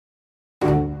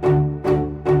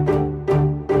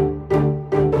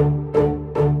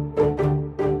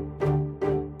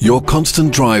Your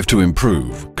constant drive to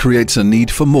improve creates a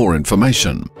need for more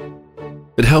information.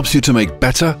 It helps you to make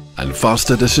better and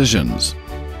faster decisions.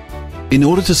 In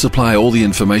order to supply all the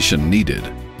information needed,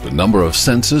 the number of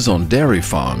sensors on dairy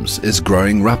farms is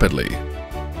growing rapidly.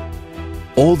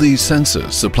 All these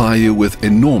sensors supply you with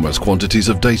enormous quantities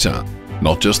of data,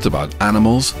 not just about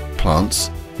animals, plants,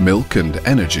 milk and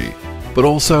energy, but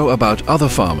also about other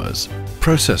farmers,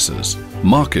 processors,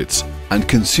 markets and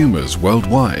consumers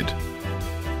worldwide.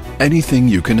 Anything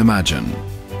you can imagine.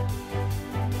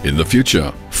 In the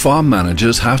future, farm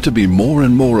managers have to be more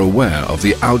and more aware of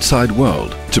the outside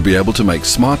world to be able to make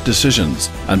smart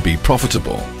decisions and be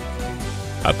profitable.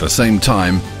 At the same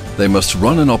time, they must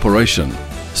run an operation,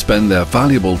 spend their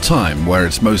valuable time where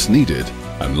it's most needed,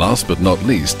 and last but not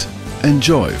least,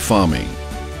 enjoy farming.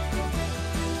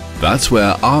 That's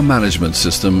where our management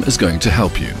system is going to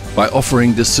help you by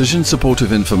offering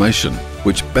decision-supportive information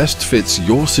which best fits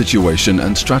your situation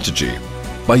and strategy,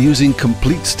 by using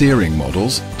complete steering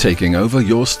models taking over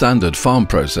your standard farm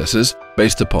processes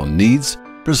based upon needs,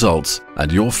 results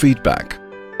and your feedback,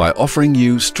 by offering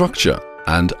you structure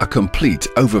and a complete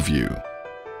overview.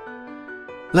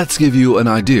 Let's give you an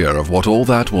idea of what all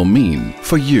that will mean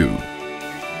for you.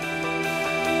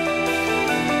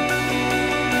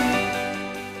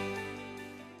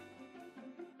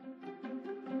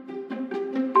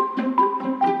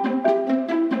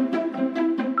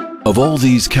 Of all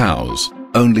these cows,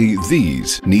 only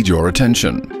these need your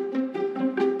attention.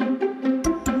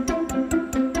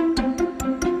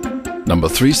 Number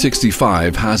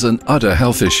 365 has an udder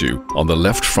health issue on the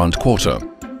left front quarter.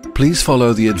 Please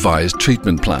follow the advised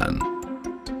treatment plan.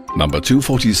 Number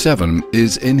 247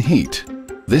 is in heat.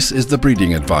 This is the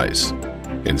breeding advice.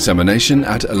 Insemination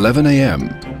at 11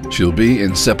 AM. She'll be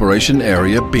in separation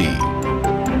area B.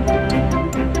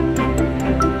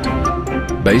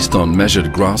 Based on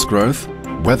measured grass growth,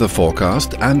 weather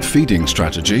forecast and feeding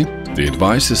strategy, the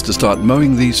advice is to start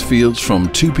mowing these fields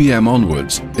from 2 PM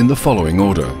onwards in the following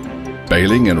order.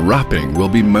 Baling and wrapping will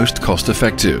be most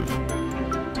cost-effective.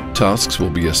 Tasks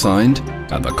will be assigned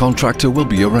and the contractor will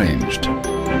be arranged.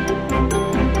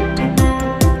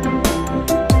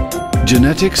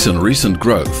 Genetics and recent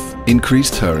growth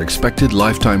increased her expected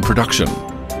lifetime production.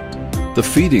 The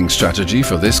feeding strategy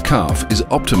for this calf is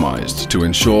optimized to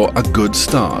ensure a good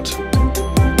start.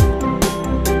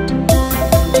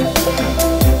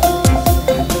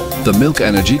 The milk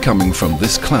energy coming from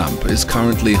this clamp is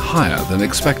currently higher than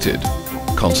expected.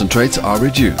 Concentrates are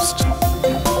reduced.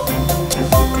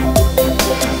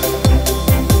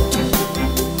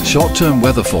 Short-term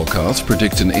weather forecasts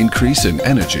predict an increase in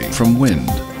energy from wind.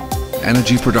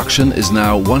 Energy production is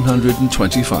now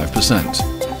 125%.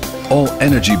 All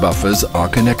energy buffers are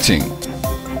connecting.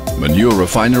 Manure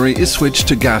refinery is switched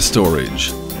to gas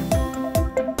storage.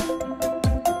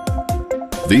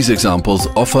 These examples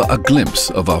offer a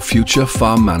glimpse of our future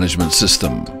farm management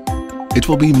system. It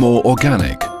will be more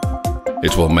organic.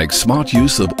 It will make smart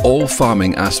use of all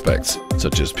farming aspects,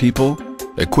 such as people,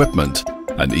 equipment,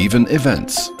 and even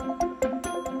events.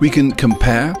 We can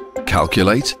compare,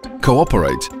 calculate,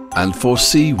 cooperate, and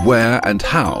foresee where and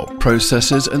how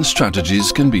processes and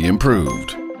strategies can be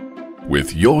improved,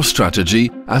 with your strategy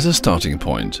as a starting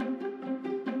point.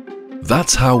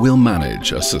 That's how we'll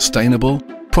manage a sustainable,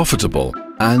 profitable,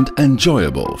 and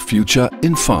enjoyable future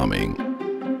in farming.